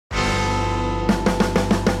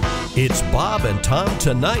It's Bob and Tom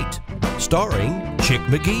Tonight, starring Chick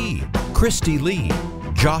McGee, Kristi Lee,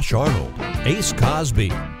 Josh Arnold, Ace Cosby,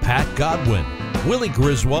 Pat Godwin, Willie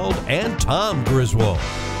Griswold, and Tom Griswold.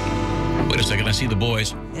 Wait a second, I see the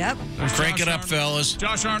boys. Yep. Crank it up, fellas.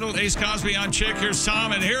 Josh Arnold, Ace Cosby on Chick. Here's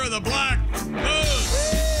Tom, and here are the Black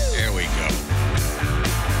Moves. There we go.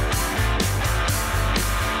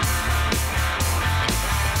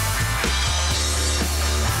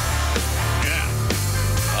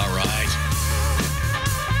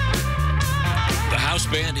 House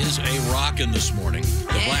band is a rockin' this morning.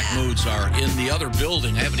 The Black Moods are in the other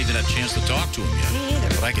building. I haven't even had a chance to talk to them yet. Me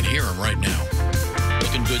either. But I can hear them right now.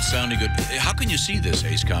 Looking good, sounding good. How can you see this,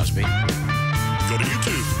 Ace Cosby? Go to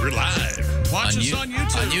YouTube. We're live. Watch us on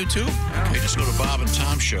YouTube. On YouTube? Okay, just go to Bob and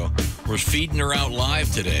Tom Show. We're feeding her out live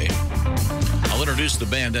today. I'll introduce the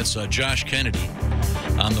band. That's Josh Kennedy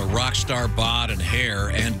on the rock star bod and hair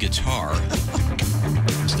and guitar.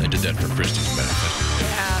 I did that for Kristi's benefit.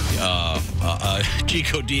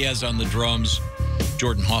 Chico Diaz on the drums.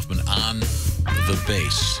 Jordan Hoffman on the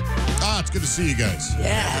bass. It's good to see you guys.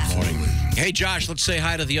 Yeah. Good morning. Hey, Josh, let's say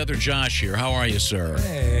hi to the other Josh here. How are you, sir?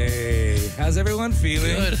 Hey, how's everyone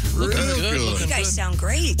feeling? Good. Looking good. You guys sound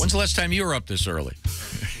great. When's the last time you were up this early?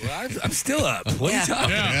 Well, I'm still up. What are you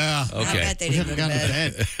talking about? Yeah. I Okay. bet they didn't go to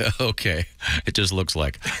bed. Okay. It just looks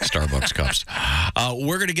like Starbucks cups.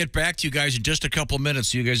 We're going to get back to you guys in just a couple minutes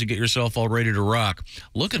so you guys can get yourself all ready to rock.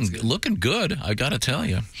 Looking good, I got to tell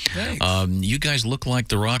you. Thanks. You guys look like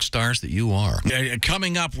the rock stars that you are.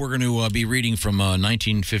 Coming up, we're going to be reading from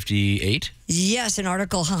 1958. Yes, an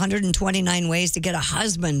article, 129 Ways to Get a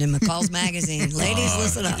Husband in McCall's Magazine. Ladies,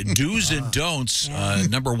 listen up. Do's and don'ts.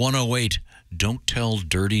 Number 108. Don't tell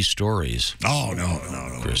dirty stories. Oh, no.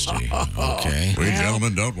 Kristi. Okay. We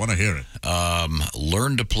gentlemen don't want to hear it.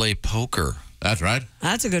 Learn to play poker. That's right.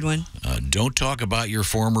 That's a good one. Don't talk about your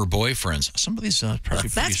former boyfriends. Some of these probably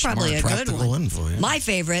That's probably a good one. For you. My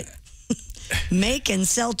favorite. Make and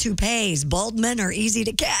sell toupees. Bald men are easy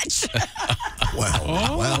to catch.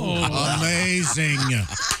 Amazing.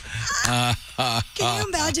 Can you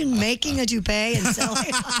imagine making a toupee and selling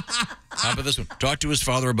it? How about this one? Talk to his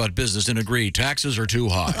father about business and agree. Taxes are too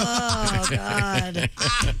high. Oh, God.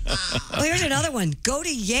 Well, here's another one. Go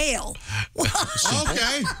to Yale.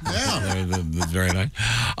 Okay. Yeah. Very nice.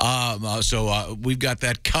 So we've got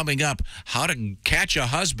that coming up. How to catch a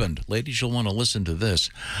husband, ladies. You'll want to listen to this.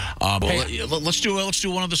 Let's do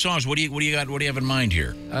one of the songs. What do you got? What do you have in mind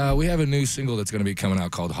here? We have a new single that's going to be coming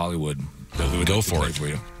out called Hollywood. that we would Go like to for play it. For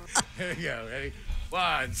you. Here we go. Ready?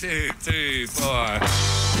 1, 2, 3, 4.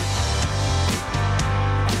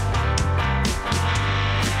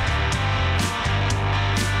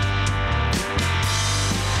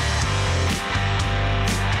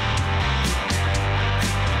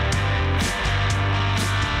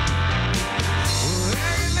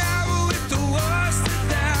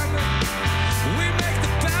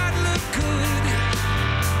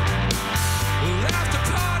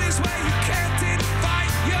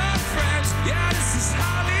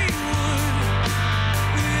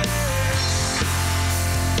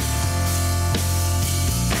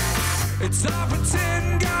 It's all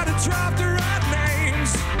pretend, gotta drop the right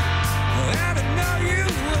names, and I know you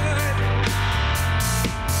would.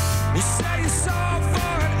 You say you sold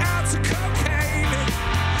for an ounce of cocaine,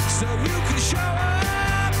 so you can show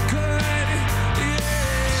up good. Yeah,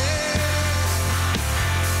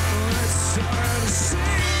 it's hard to see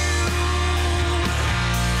you.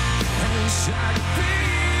 I wish I could be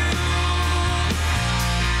you.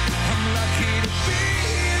 I'm lucky to be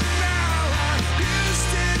here now. I used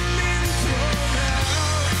to.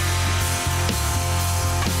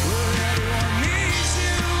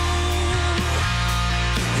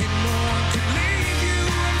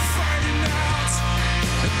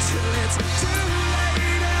 It's too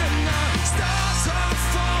late and the stars are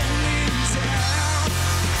falling down.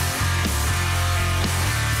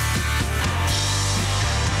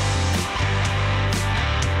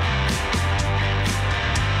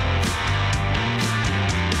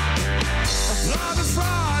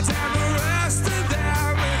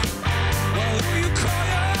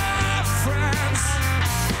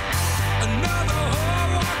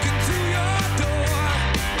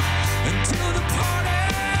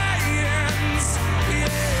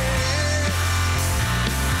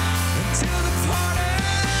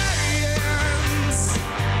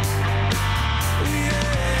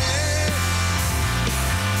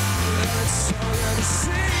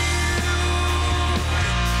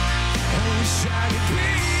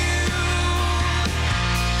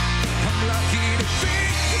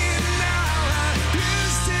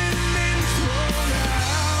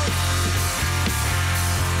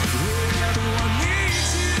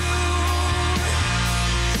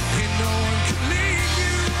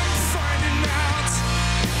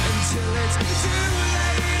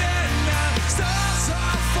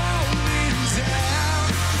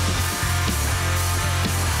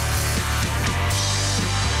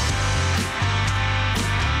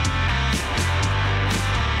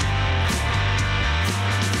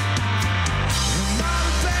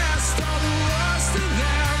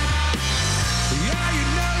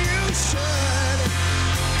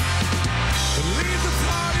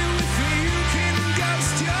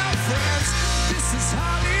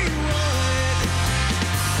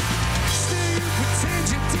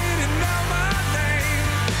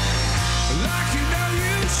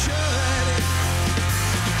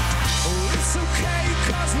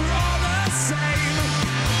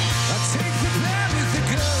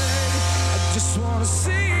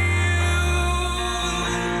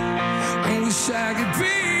 wish I could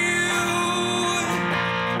be you.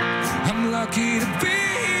 I'm lucky to be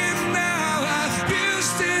here now.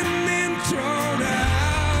 Abused and then thrown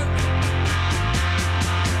out.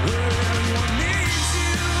 Where everyone needs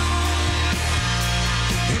you,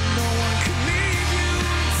 and no one can leave you.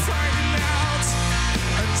 Finding out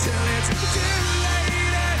until it's too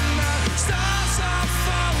late and the stars are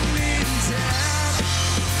falling down.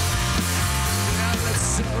 Now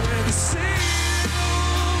let's already see you.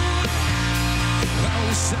 I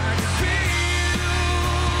wish I could be you.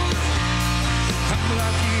 I'm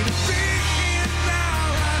lucky to be here now.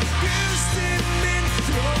 Abused and been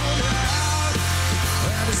thrown out,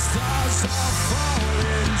 and the stars are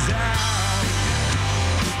falling down.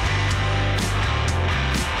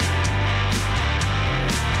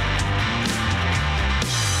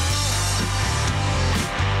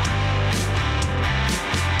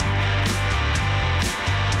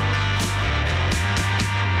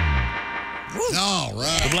 All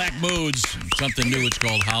right. The Black Moods, something new. It's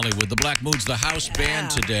called Hollywood. The Black Moods, the house band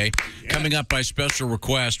today. Coming up by special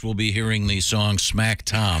request, we'll be hearing the song Smack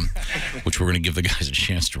Tom, which we're going to give the guys a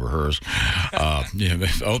chance to rehearse. I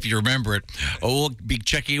hope you remember it. We'll be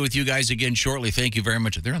checking in with you guys again shortly. Thank you very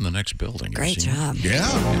much. They're in the next building. Great job. Yeah.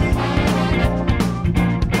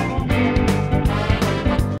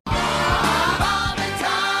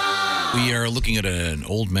 We are looking at an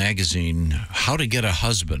old magazine, How to Get a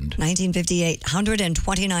Husband. 1958,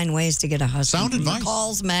 129 ways to get a husband. Sound advice.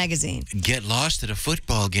 McCall's magazine. Get lost at a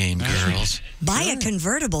football game, girls. Buy a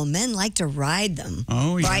convertible. Men like to ride them.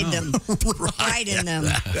 Oh, yeah. Ride them. Ride in them.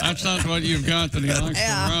 That's not what you've got that he likes to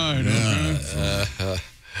ride.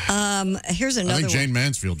 Okay. Here's I another think one. Jane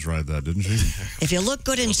Mansfield tried that, didn't she? If you look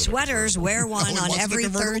good in sweaters, wear one it on wasn't a every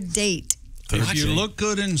convertible? third date. If you look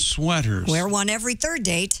good in sweaters. Wear one every third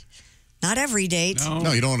date. Not every date.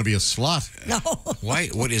 No, you don't want to be a slut. No. Why?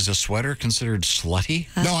 What is a sweater considered slutty?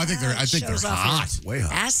 No, I think they're Shows off hot. your Way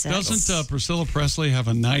hot. assets. Doesn't Priscilla Presley have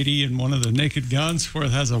a nightie in one of the Naked Guns where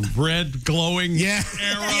it has a red glowing Yeah.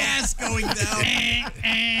 arrow? Yes, going down.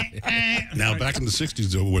 Now, back in the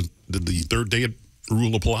 60s, though, did the third date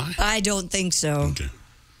rule apply? I don't think so. Okay.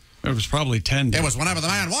 It was probably 10 days. It was whenever the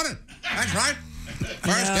man wanted. That's right.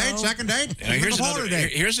 First No. date, second date. Here's before another.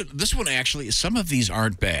 date. This one actually. Some of these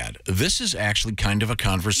aren't bad. This is actually kind of a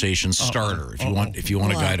conversation starter. If you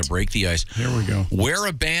want a guy to break the ice. Here we go. Wear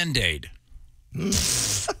a Band-Aid.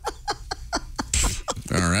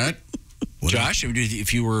 All right. Josh,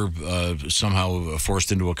 if you were somehow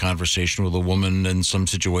forced into a conversation with a woman in some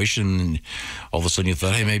situation, and all of a sudden you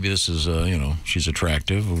thought, hey, maybe this is, she's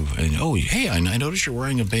attractive. And, oh, hey, I noticed you're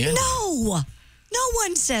wearing a Band-Aid. No. No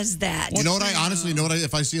one says that. You know what? I honestly know what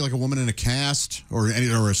if I see like a woman in a cast or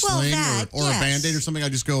a sling that, or yes. a Band-Aid or something, I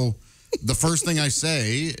just go. The first thing I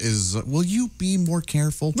say is, "Will you be more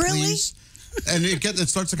careful, Really? please?" And it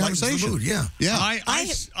starts the conversation. Yeah. Yeah.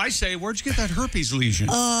 I say, where'd you get that herpes lesion?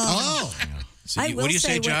 Oh. So I what will do you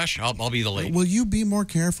say, say Josh? I'll be the lady. Will you be more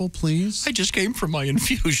careful, please? I just came from my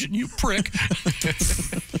infusion, you prick.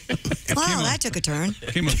 Wow, that took a turn.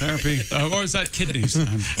 Chemotherapy. Or is that kidneys?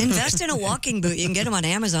 Invest in a walking boot. You can get them on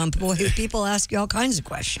Amazon. Boy, people ask you all kinds of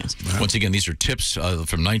questions. Once again, these are tips from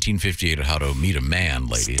 1958 on how to meet a man,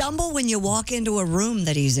 ladies. Stumble when you walk into a room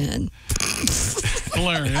that he's in.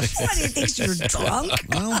 Hilarious. What, he thinks you're drunk?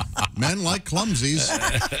 Well, men like clumsies.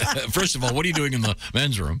 First of all, what are you doing in the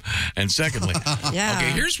men's room? And secondly, Yeah.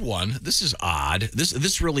 okay, here's one. This is odd.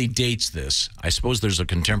 This really dates this. I suppose there's a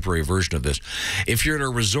contemporary version of this. If you're at a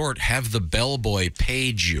resort, have the bellboy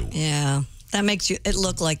page you. Yeah. That makes it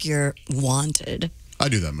look like you're wanted. I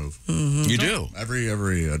do that move. You do.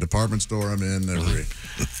 Every department store I'm in, every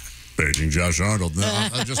paging Josh Arnold.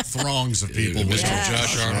 Just throngs of people. Mr. Yeah.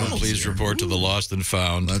 Josh Arnold, please report to the lost and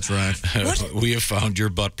found. That's right. We have found your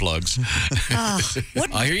butt plugs.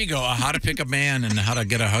 Here you go. How to pick a man and how to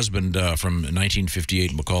get a husband from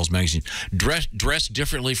 1958 McCall's magazine. Dress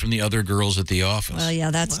differently from the other girls at the office. Well, yeah,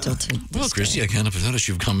 that's still too. Well, Kristi, I kind of noticed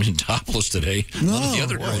you've come in topless today. None of the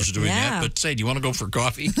other girls are doing that. But say, do you want to go for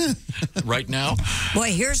coffee right now?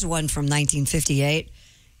 Boy, here's one from 1958.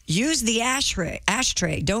 Use the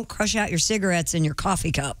ashtray. Don't crush out your cigarettes in your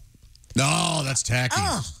coffee cup. No, that's tacky.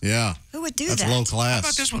 Oh. Yeah. Who would do That's that? low How class.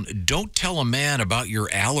 about this one? Don't tell a man about your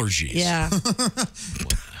allergies. Yeah.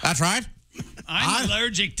 That's right. I'm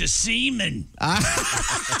allergic to semen.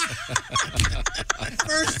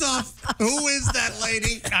 First off, who is that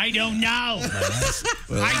lady? I don't know.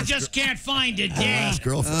 I just can't find a date.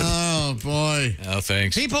 Girlfriend. Oh, boy. Oh,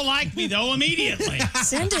 thanks. People like me, though, immediately.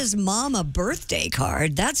 Send his mom a birthday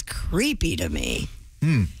card. That's creepy to me.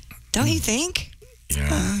 Don't you think?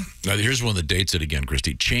 Yeah. Now, here's one that dates it again,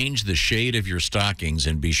 Kristi. Change the shade of your stockings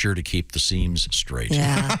and be sure to keep the seams straight.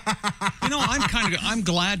 Yeah. I'm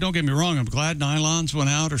glad, don't get me wrong, I'm glad nylons went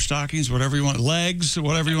out or stockings, whatever you want, legs,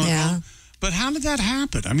 whatever you want to call them. But how did that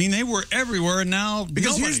happen? I mean, they were everywhere, and now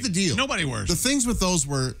because here's the deal: nobody wears the them. things with those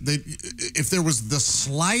were if there was the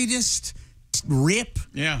slightest rip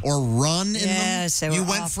or run in them, you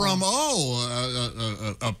went from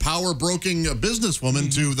a power broking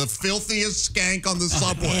businesswoman to the filthiest skank on the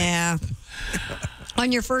subway. Yeah.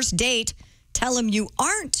 On your first date, tell him you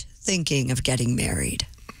aren't thinking of getting married.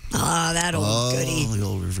 That old goodie. The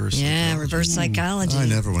old reverse. Yeah, reverse psychology. I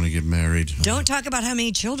never want to get married. Don't talk about how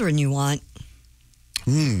many children you want.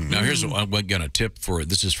 Now, here's again a tip for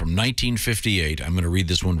this is from 1958. I'm going to read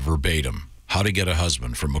this one verbatim. How to Get a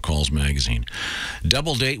Husband from McCall's Magazine.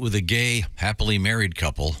 Double date with a gay, happily married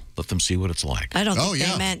couple. Let them see what it's like. I don't think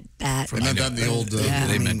they meant that. They meant that in the old...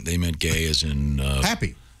 They meant gay as in...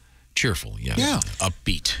 happy. Cheerful, yeah.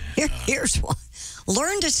 Upbeat. Here's one.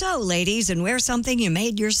 Learn to sew, ladies, and wear something you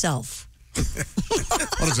made yourself.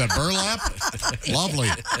 What is that, burlap? Lovely.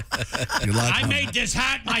 I made this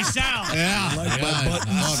hat myself. Yeah.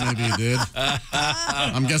 Oh, maybe you did.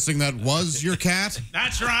 I'm guessing that was your cat?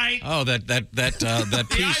 That's right. Oh, that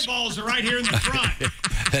piece. The eyeballs are right here in the front.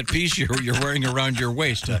 That piece you're wearing around your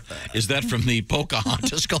waist, is that from the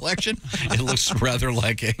Pocahontas collection? It looks rather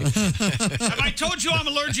like a... Have I told you I'm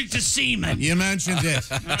allergic to semen? You mentioned it.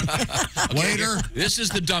 Waiter. This is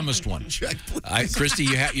the dumbest one. Kristi,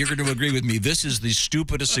 you're going to agree with me. This is the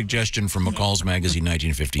stupidest suggestion from McCall's Magazine,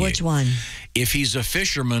 1958. Which one? If he's a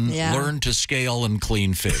fisherman, learn to scale and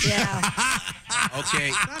clean fish. Yeah.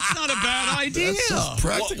 Okay. That's not a bad idea.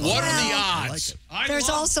 What are the odds? There's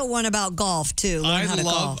also one about golf, too. Learn how to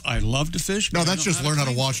golf. I love to fish. No, that's just learn how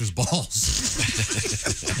to wash his balls.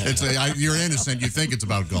 You're innocent. You think it's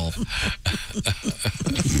about golf.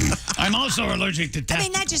 I'm also allergic to testicles. I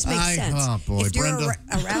mean, that just makes sense. Oh, boy, if you're Brenda.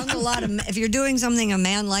 around a lot of, if you're doing something a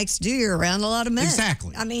man likes to do, you're around a lot of men.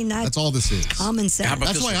 Exactly. I mean, that's all this is. common sense.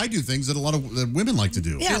 That's why I do things that a lot of women like to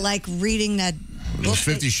do. Yeah, like reading that book.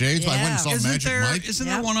 50 Shades. I went and saw Magic Mike. Isn't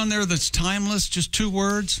there one on there that's timeless, just 2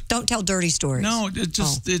 words? Don't tell dirty stories. No,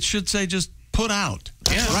 it should say just put out.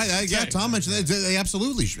 Yeah, right. Tom mentioned that. They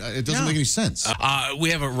absolutely. It doesn't make any sense. We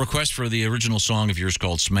have a request for the original song of yours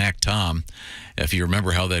called Smack Tom. If you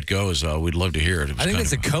remember how that goes, we'd love to hear it. I think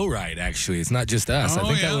it's a co-write, actually. It's not just us. I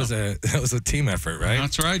think that was a team effort, right?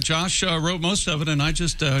 That's right. Josh wrote most of it, and I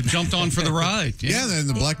just jumped on for the ride. Yeah, and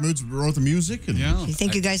the Black Moods wrote the music. And You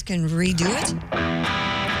think you guys can redo it?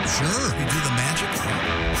 Sure. We do the magic.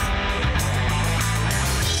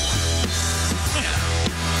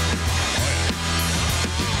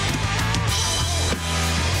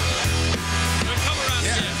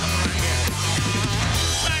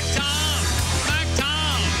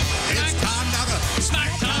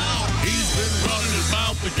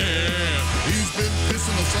 He's been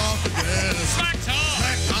pissing us off again. Smack Tom.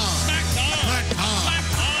 Smack Tom. Smack Tom. Smack Tom. Smack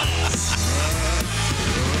Tom.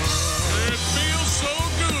 It feels so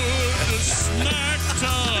good to smack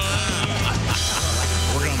Tom.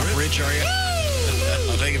 Working on the bridge, are you?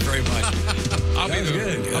 Thank you very much. I'll be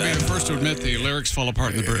the first to admit the lyrics fall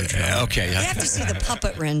apart in the bridge. Okay. You have to see the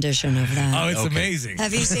puppet rendition of that. Oh, it's amazing.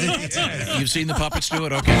 Have you seen it? You've seen the puppets do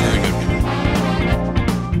it? Okay, very good.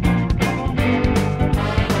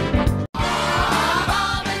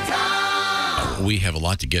 We have a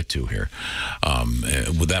lot to get to here.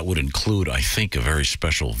 That would include, I think, a very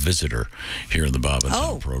special visitor here in the Bob and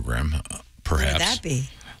Tom program, perhaps. Who would that be?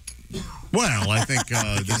 Well, I think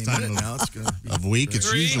this time of week,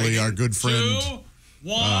 it's usually our good friend, 2,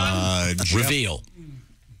 1. Jeff. Reveal.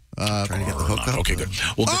 Trying to get the hook up. Okay, good.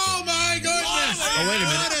 We'll get Oh, my goodness! Oh, wait a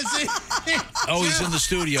minute. Oh, he's in the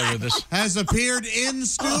studio with us. Has appeared in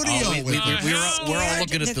studio We're all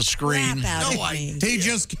looking at the screen. He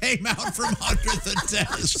just came out from under the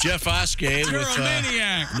desk. Jeff Oskay You're with a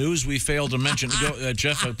maniac. news we failed to mention. Go,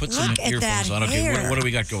 Jeff, put some Look at earphones that on. Okay, hair. what do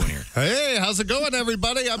we got going here? Hey, how's it going,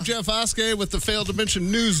 everybody? I'm Jeff Oskay with the Failed to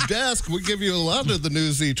Mention News Desk. We give you a lot of the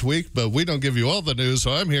news each week, but we don't give you all the news,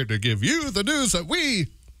 so I'm here to give you the news that we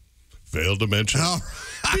failed to mention.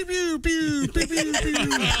 Pew, pew, pew, pew, pew,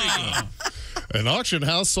 pew. An auction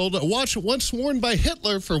house sold a watch once worn by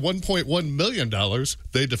Hitler for $1.1 million.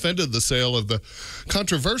 They defended the sale of the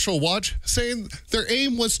controversial watch, saying their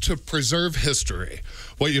aim was to preserve history.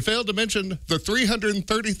 What you failed to mention, the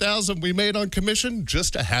 $330,000 we made on commission,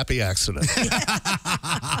 just a happy accident.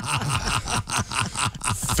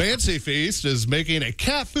 Fancy Feast is making a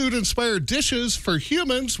cat food-inspired dishes for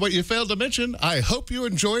humans. What you failed to mention, I hope you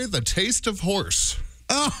enjoy the taste of horse.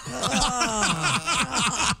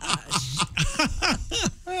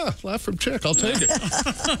 Yeah, laugh from Chick. I'll take it.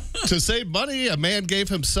 To save money, a man gave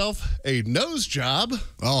himself a nose job.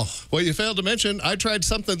 Oh. Well, you failed to mention, I tried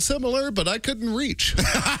something similar, but I couldn't reach.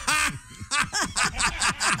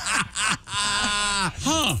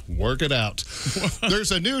 Work it out.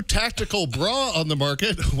 There's a new tactical bra on the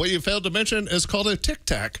market. What you failed to mention is called a Tic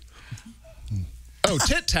Tac. Oh,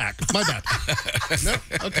 Tit Tac. My bad. No?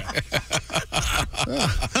 Okay.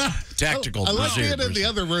 Tactical. I like being in the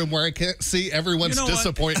other room where I can't see everyone's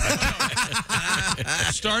disappointment.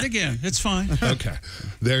 Start again. It's fine. Okay.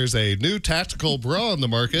 There's a new tactical bra on the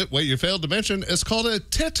market. What you failed to mention is called a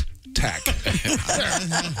Tit Tac.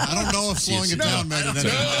 I don't know if slowing it down made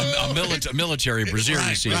it a military brazier,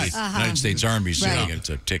 you see, the United States Army saying it's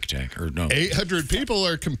a Tic Tac. Or no. 800 people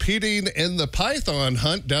are competing in the python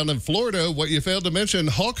hunt down in Florida. What you failed to mention,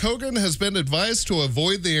 Hulk Hogan has been advised to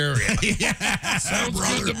avoid the area. Sounds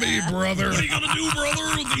good to me, brother. What are you going to do,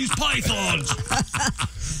 brother, with these pythons?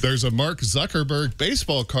 There's a Mark Zuckerberg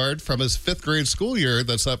baseball card from his 5th grade school year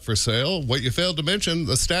that's up for sale. What you failed to mention,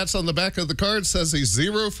 the stats on the back of the card says he's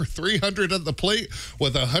 0 for 300 at the plate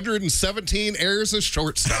with 117 errors as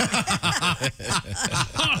shortstop.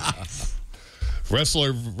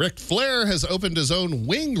 Wrestler Ric Flair has opened his own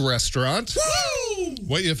wing restaurant. Woo!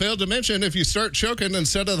 What you failed to mention, if you start choking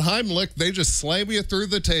instead of the Heimlich, they just slam you through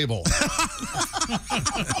the table.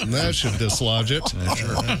 That should dislodge it.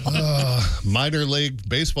 Minor league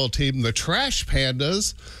baseball team, the Trash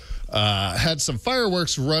Pandas, had some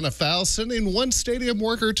fireworks run afoul, sending one stadium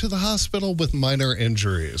worker to the hospital with minor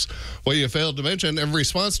injuries. What you failed to mention, in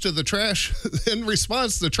response, the Trash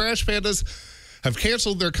Pandas have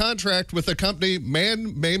canceled their contract with the company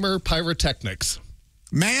Man Maimer Pyrotechnics.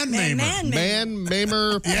 Man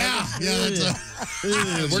Maimer. Yeah.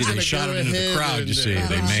 We're going to shot it into the crowd, you see.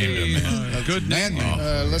 They maimed him. Good Man.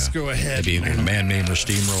 Let's go ahead. Maybe a Man Maimer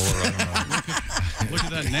steamroller. I don't know. Look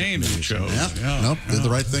at that name you chose. Yeah. Nope, did the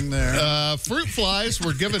right thing there. Fruit flies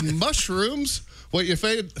were given mushrooms. What you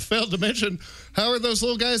failed to mention, how are those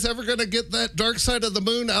little guys ever going to get that Dark Side of the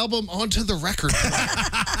Moon album onto the record player?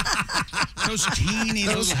 Those tiny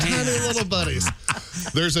little buddies.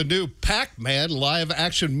 There's a new Pac-Man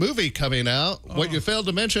live-action movie coming out. What you failed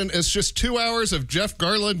to mention is just 2 hours of Jeff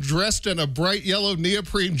Garland dressed in a bright yellow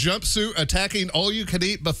neoprene jumpsuit attacking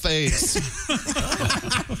all-you-can-eat buffets.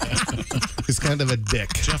 He's kind of a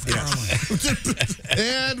dick. Jeff Garland.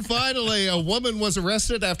 And finally, a woman was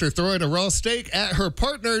arrested after throwing a raw steak at her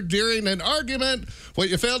partner during an argument. What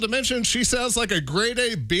you failed to mention, she sounds like a grade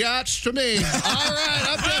A biatch to me. All right,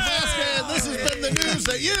 I'm Jeff Oskay, and this has been the news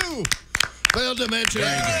that you failed to mention.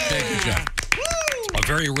 Very good. Thank you, Jeff. A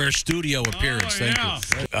very rare studio appearance. Thank you.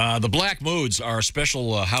 The Black Moods are a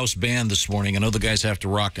special house band this morning. I know the guys have to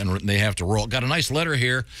rock and they have to roll. Got a nice letter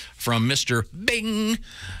here from Mr. Bing,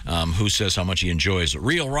 who says how much he enjoys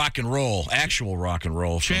real rock and roll, actual rock and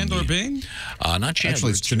roll. Chandler Bing? Not Chandler.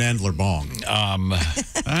 Actually, it's Chandler Bong.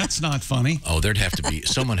 That's not funny. Oh, there'd have to be,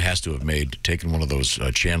 someone has to have taken one of those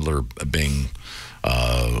Chandler Bing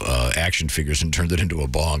action figures and turned it into a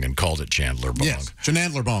bong and called it Chandler Bong. Yes,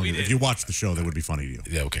 Chandler Bong. If you watch the show, that would be funny to you.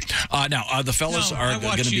 Yeah, okay. Now, the fellas are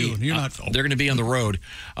going to be, they're going to be on the road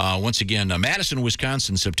once again. Madison,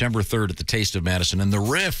 Wisconsin, September 3rd at the Taste of Madison, and the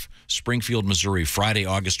Riff, Springfield, Missouri, Friday,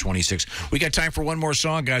 August 26th. We got time for one more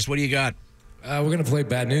song, guys. What do you got? We're going to play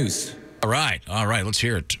Bad News. All right. Let's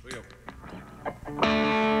hear it.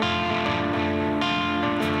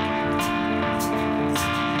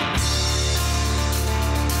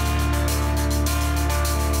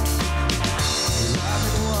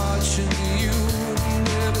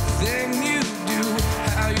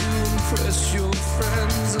 Impress your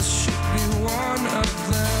friends, I should be one of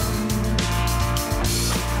them.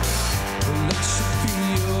 Well, I should be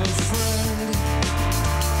your friend.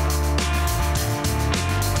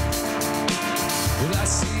 Well, I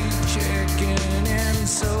see you checking in,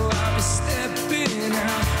 so I'll be stepping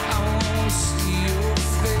out. I won't see your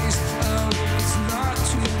face, I hope it's not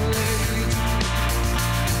too late.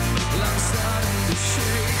 Well, I'm starting to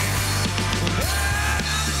shake. Bad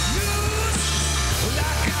news, well, I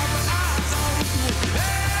got my eyes on you.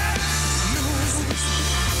 Bad news,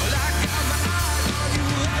 well, I got my eyes on you.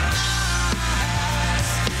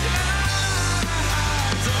 Eyes on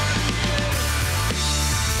you.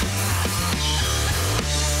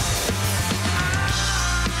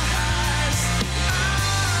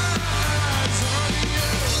 Eyes on you.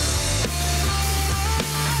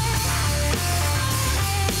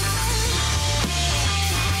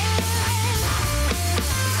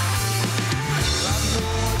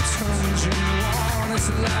 Turns you on, it's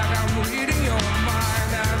like I'm reading your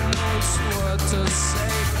mind. I know it's what to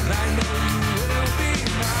say, and I know you will be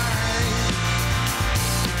mine.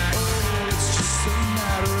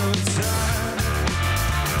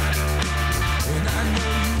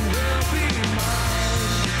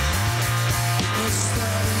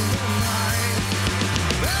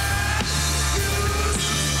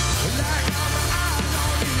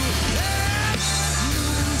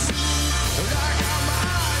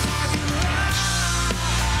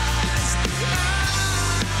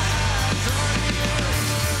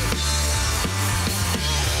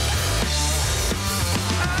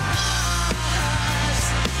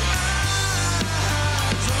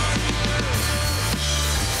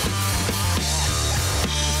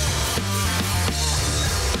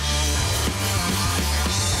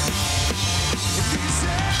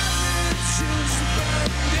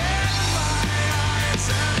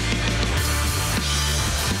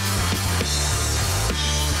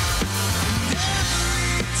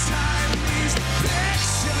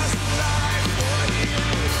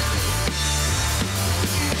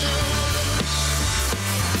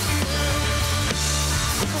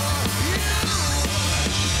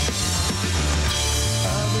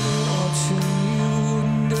 I've been watching you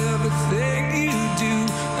and everything you do.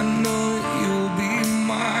 I know that you'll be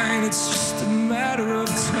mine. It's just a matter of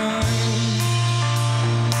time.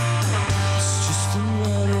 It's just a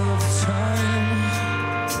matter of time.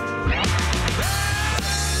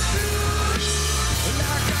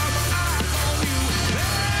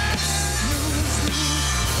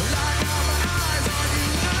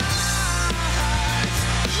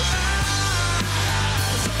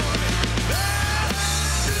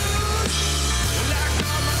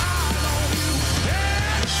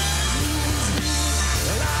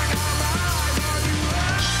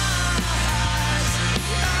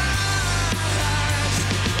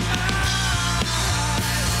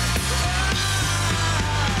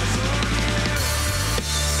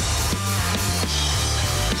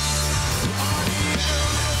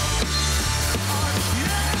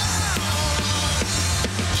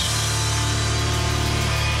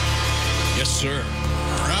 Yes, sir.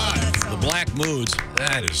 Right. The Black Moods.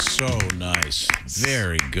 That is so nice.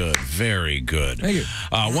 Very good. Very good. Thank you.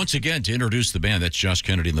 Once again, to introduce the band, that's Josh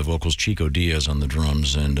Kennedy on the vocals, Chico Diaz on the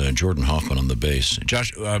drums, and Jordan Hoffman on the bass.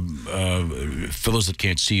 Josh, for those that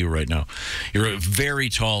can't see you right now, you're a very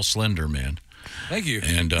tall, slender man. Thank you.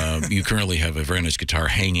 And you currently have a very nice guitar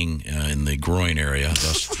hanging in the groin area.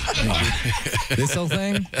 Thus, this whole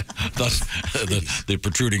thing? Thus, the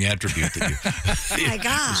protruding attribute that you Oh my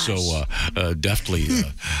gosh. so deftly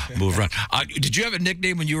move around. Did you have a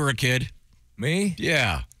nickname when you were a kid? Me?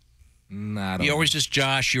 Yeah. Nah, I don't You know. always just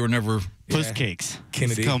Josh. You were never Puss cakes.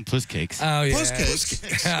 Kennedy. Let's call them puss cakes. Oh, yeah. Puss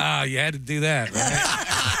cakes. Oh, you had to do that,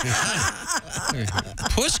 right?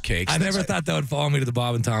 Puss cakes. I never thought that would follow me to the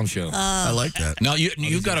Bob and Tom show. I like that. Now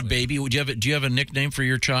you've got a baby. Do you have a nickname for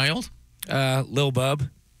your child? Lil Bub.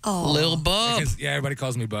 Oh. Lil Bub. Because, yeah, everybody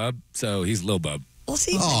calls me Bub, so he's Lil Bub. We'll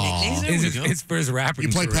see. Aw. It's for his rapper. You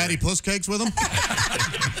play Patty Puss Cakes with him?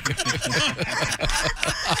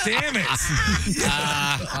 Damn it.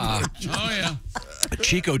 Oh, yeah.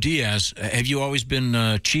 Chico Diaz. Have you always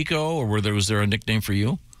been Chico, or was there a nickname for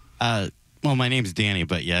you? Well, my name's Danny,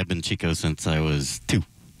 but yeah, I've been Chico since I was 2,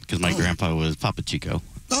 because my grandpa was Papa Chico.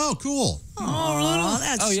 Oh, cool. Oh,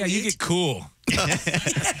 that's Oh, yeah, you sweet. get cool.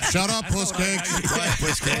 Shut up, Puss Cakes.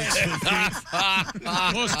 Puss cakes.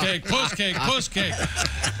 Puss cake, puss cake, puss cake.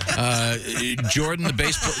 Jordan,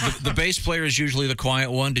 the bass player is usually the quiet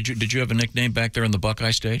one. Did you have a nickname back there in the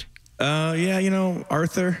Buckeye State? Yeah, you know,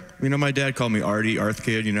 Arthur. You know, my dad called me Artie, Arth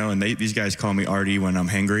Kid, you know, and these guys call me Artie when I'm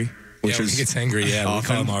hangry. Which When is he gets angry, yeah, we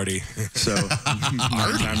call him Artie. So, 9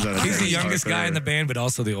 times out of 10, He's the youngest guy in the band, but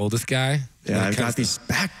also the oldest guy. Yeah, I've got these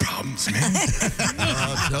back problems, man.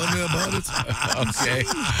 Tell me about it. Okay.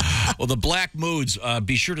 Well, the Black Moods,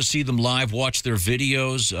 be sure to see them live, watch their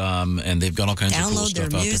videos, and they've got all kinds of cool Download stuff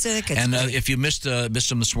their out music. there. It's And great. if you missed them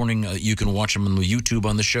this morning, you can watch them on the YouTube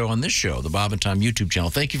on this show, the Bob and Tom YouTube channel.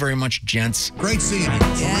 Thank you very much, gents. Great seeing you.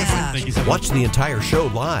 Yeah. Thank you so much. Watch the entire show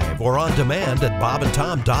live or on demand at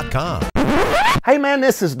bobandtom.com. Hey man,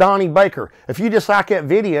 this is Donnie Baker. If you just like that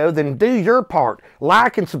video, then do your part.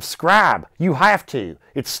 Like and subscribe. You have to.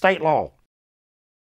 It's state law.